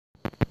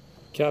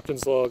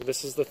Captain's log.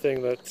 This is the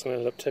thing that's going to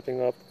end up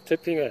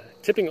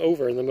tipping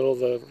over in the middle of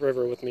the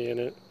river with me in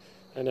it.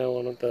 I know,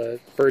 on the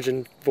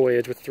Virgin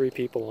voyage with 3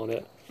 people on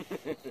it.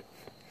 I'm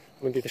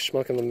going to be the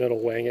schmuck in the middle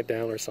weighing it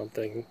down or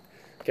something.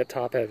 Get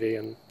top heavy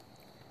and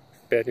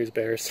bad news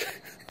bears.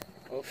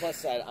 Well, plus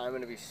side, I'm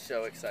going to be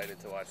so excited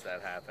to watch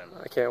that happen.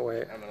 I can't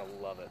wait. I'm going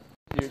to love it.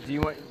 Do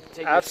you want to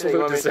take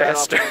absolute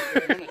disaster?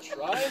 You want to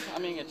try? I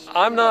mean,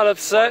 I'm not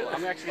upset.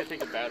 I'm actually going to take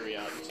the battery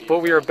out. And see but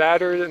we are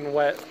battered and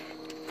wet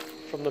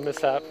from the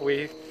mishap.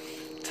 We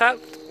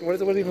tapped, what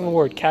is even the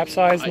word?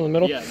 Capsized in the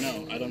middle? Yeah,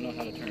 no, I don't know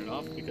how to turn it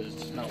off because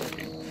it's not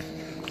working.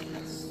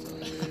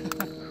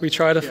 We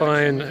try to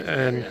find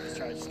an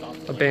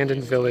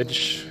abandoned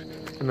village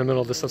in the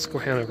middle of the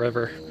Susquehanna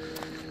River.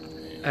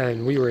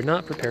 And we were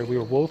not prepared. We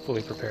were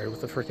woefully prepared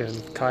with a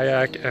freaking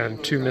kayak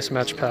and 2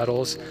 mismatched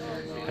paddles.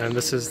 And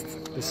this is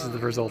the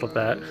result of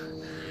that.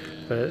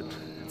 But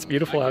it's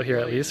beautiful out here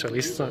at least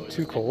it's not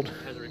too cold.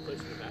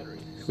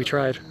 We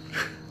tried.